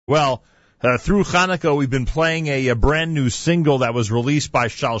Well, through Hanukkah, we've been playing a brand new single that was released by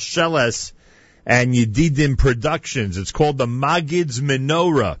Shalsheles and Yedidim Productions. It's called the Magid's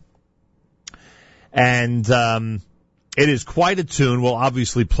Menorah. And it is quite a tune. We'll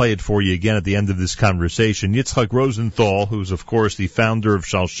obviously play it for you again at the end of this conversation. Yitzchak Rosenthal, who's, of course, the founder of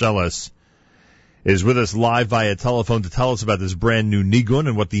Shalsheles, is with us live via telephone to tell us about this brand new nigun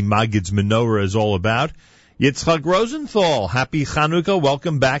and what the Magid's Menorah is all about. Yitzchak Rosenthal, happy Chanukah.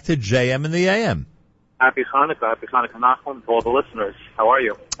 Welcome back to JM and the AM. Happy Chanukah Nachum, to all the listeners. How are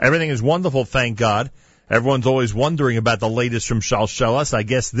you? Everything is wonderful, thank God. Everyone's always wondering about the latest from Shalsheles. I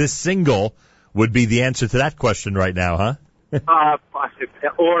guess this single would be the answer to that question right now, huh?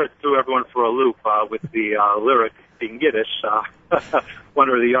 Or it threw everyone for a loop with the lyric being Yiddish, one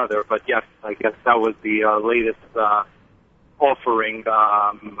or the other. But yes, I guess that was the latest offering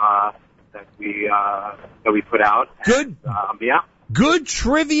that we put out. Good. Yeah. Good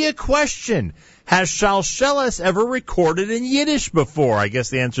trivia question. Has Shalsheles ever recorded in Yiddish before? I guess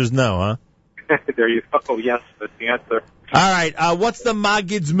the answer is no, huh? There you go. Yes, that's the answer. All right. What's the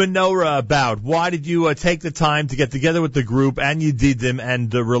Magid's Menorah about? Why did you take the time to get together with the group and Yedidim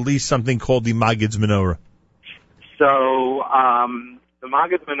and release something called the Magid's Menorah? So the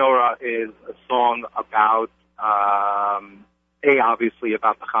Magid's Menorah is a song about, obviously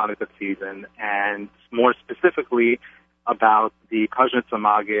about the Hanukkah season, and more specifically about the Kuznetz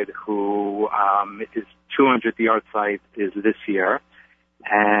Magid, who his 200th yard site is this year.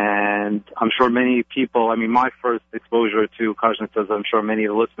 And I'm sure many people, my first exposure to Kuznetz, as I'm sure many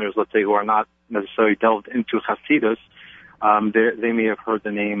of the listeners, let's say, who are not necessarily delved into Hasidus, they may have heard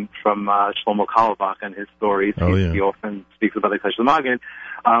the name from Shlomo Carlebach and his stories. He often speaks about the Kuznetz Magid.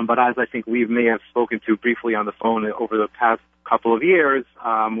 But as I think we may have spoken to briefly on the phone over the past couple of years,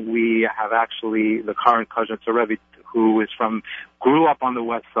 we have actually the current Kuznetz Rebbe, who grew up on the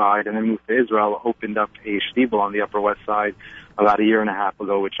west side and then moved to Israel, opened up a shtibel on the upper west side about a year and a half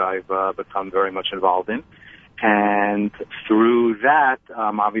ago, which I've become very much involved in. And through that,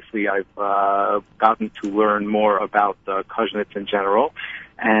 obviously I've gotten to learn more about Kuznetz in general,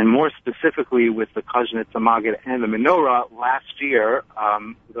 and more specifically with the Kuznetz Magid and the Menorah. Last year,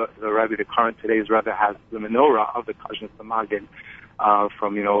 the Rebbe, today's Rebbe, has the Menorah of the Kuznetz Magid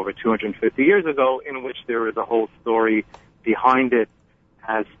from over 250 years ago, in which there is a whole story behind it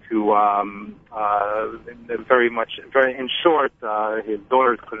as to very in short, his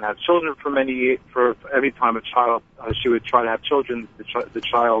daughters couldn't have children for every time a child she would try to have children, the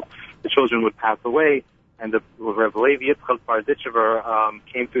children would pass away, and the Rev Levi Yitzchak Barditchever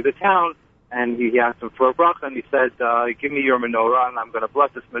came through the town, and he asked him for a bracha, and he said, "Give me your menorah, and I'm going to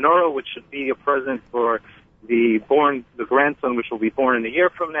bless this menorah, which should be a present for the grandson, which will be born in a year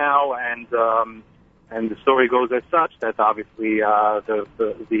from now." And the story goes as such that obviously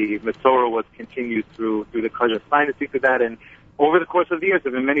the Mesorah was continued through the Kuznetz dynasty to that. And over the course of the years,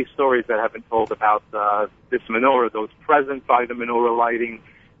 there have been many stories that have been told about this menorah, those present by the menorah lighting,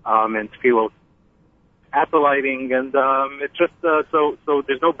 and tefillos at the lighting. And it's just so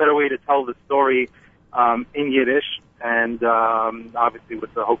there's no better way to tell the story in Yiddish, and obviously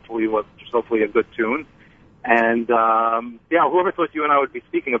with hopefully a good tune. And whoever thought you and I would be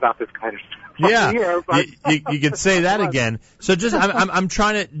speaking about this kind of stuff. Yeah, here, but you could say that again. So I'm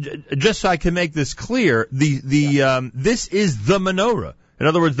trying to, just so I can make this clear, this is the menorah. In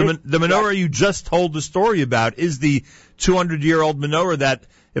other words, the menorah you just told the story about is the 200-year-old menorah that,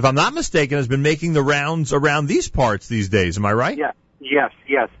 if I'm not mistaken, has been making the rounds around these parts these days. Am I right? Yeah. Yes.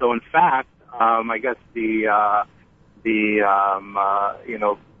 So in fact, I guess the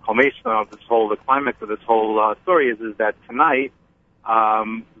culmination of the climax of this whole story is that tonight,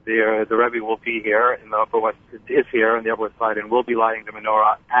 the Rebbe will be here in the Upper West, is here in the Upper West Side, and will be lighting the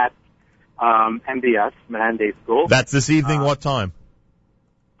menorah at MDS, Manhattan Day School. That's this evening. What time?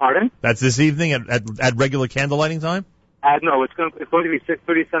 Pardon? That's this evening at regular candle lighting time? No, it's going to be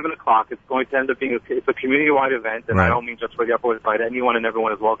 6:30, 7 o'clock. It's going to end up being it's a community-wide event, and I don't mean just for the Upper West Side. Anyone and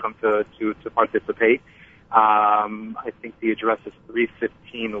everyone is welcome to participate. I think the address is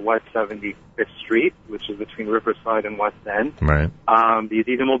 315 West 75th Street, which is between Riverside and West End. Right. The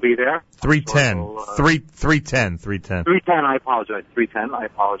Yedidim will be there. 310. 310. 310, I apologize.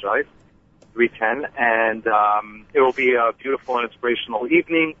 310. And it will be a beautiful and inspirational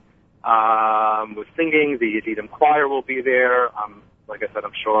evening with singing. The Yedidim choir will be there. Like I said,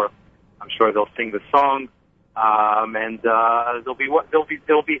 I'm sure they'll sing the song. And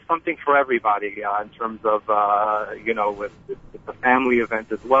there'll be something for everybody in terms of with the family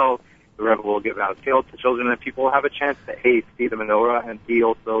event as well. The Rebbe will give out fields to children, and people will have a chance to see the menorah and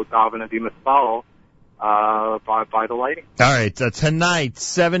also daven and be mispal by the lighting. All right, tonight,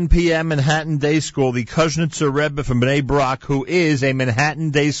 7 p.m. Manhattan Day School, the Kuznetzer Rebbe from Bnei Brak, who is a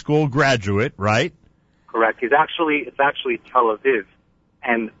Manhattan Day School graduate, right? Correct. It's actually Tel Aviv,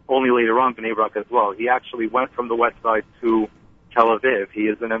 and only later on Bnei Brak as well. He actually went from the West Side to Tel Aviv. He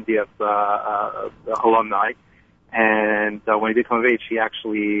is an MDS alumni, and when he did come of age, he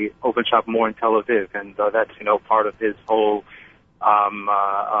actually opened shop more in Tel Aviv, and that's part of his whole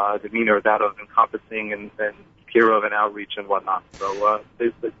demeanor, that of encompassing and Kirov and outreach and whatnot. So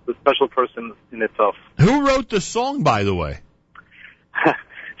it's a special person in itself. Who wrote the song, by the way?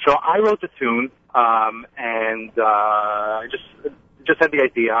 So I wrote the tune, and I just had the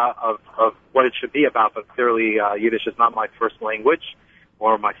idea of what it should be about, but clearly Yiddish is not my first language,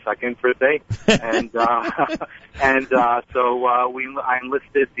 or my second per se, and so I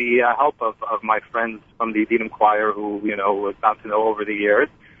enlisted the help of my friends from the Dinim Choir, who we've gotten to know over the years,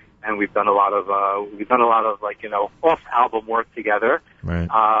 and we've done a lot of off album work together. Right.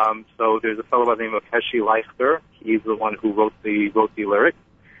 So there's a fellow by the name of Heshi Leichter. He's the one who wrote the lyrics,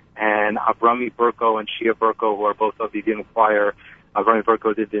 and Avrami Burko and Shia Burko, who are both of the Dinim Choir. Avrami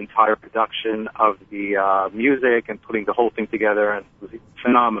Burko did the entire production of the music and putting the whole thing together, and was a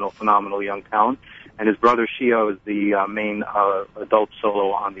phenomenal young talent. And his brother Shio is the main adult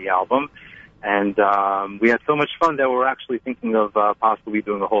solo on the album. And we had so much fun that we're actually thinking of possibly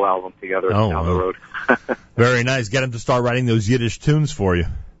doing a whole album together down the road. Very nice. Get him to start writing those Yiddish tunes for you.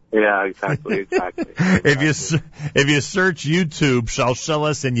 Yeah, exactly. If you search YouTube,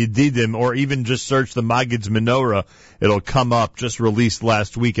 Shalsheles and Yedidim, or even just search the Magid's Menorah, it'll come up. Just released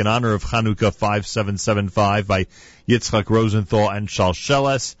last week in honor of Chanukah 5775 by Yitzchak Rosenthal and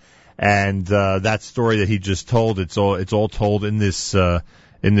Shalsheles. And that story that he just told, it's all told in this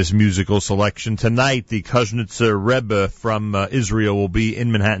musical selection. Tonight, the Kuznetzer Rebbe from Israel will be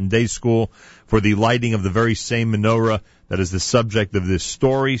in Manhattan Day School for the lighting of the very same menorah that is the subject of this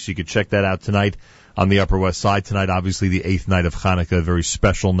story. So you can check that out tonight on the Upper West Side. Tonight, obviously, the 8th night of Hanukkah, a very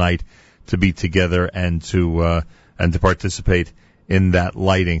special night to be together and to participate in that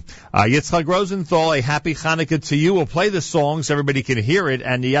lighting. Yitzchak Rosenthal, a happy Hanukkah to you. We'll play the songs so everybody can hear it.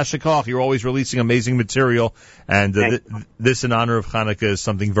 And Yashikach, you're always releasing amazing material. And this in honor of Hanukkah is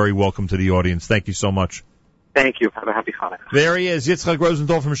something very welcome to the audience. Thank you so much. Thank you. Have a happy Hanukkah. There he is, Yitzchak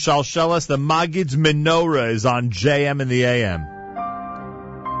Rosenthal from Shalsheles. The Magid's Menorah is on JM in the AM.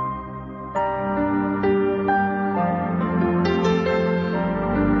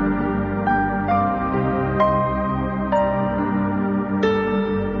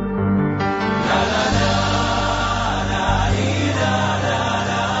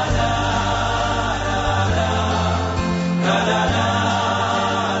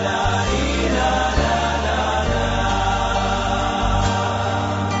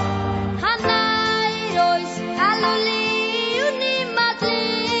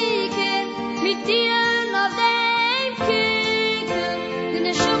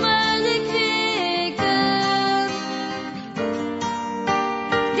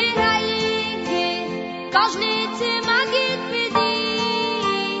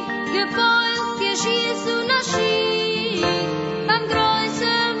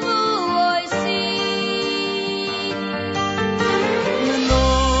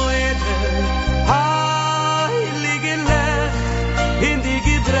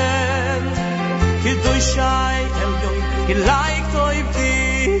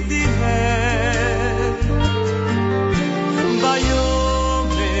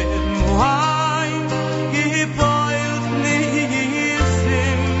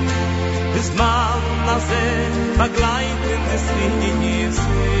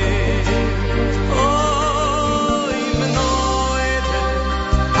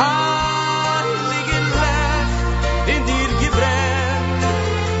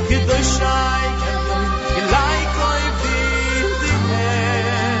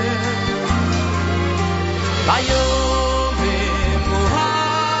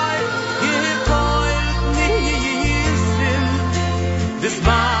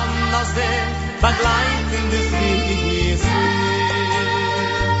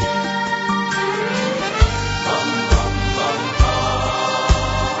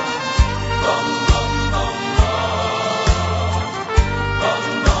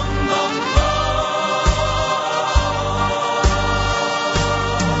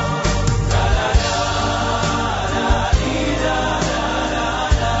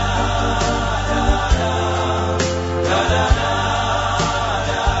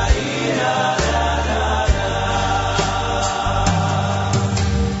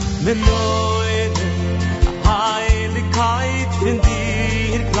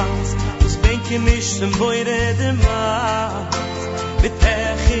 nicht im Beure der Macht, mit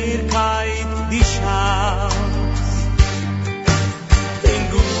Echirkeit die Schatz. In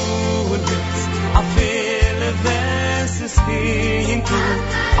Gutes, auf viele Wesen stehen du,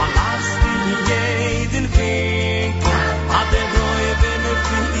 verlass dir jeden Winkel.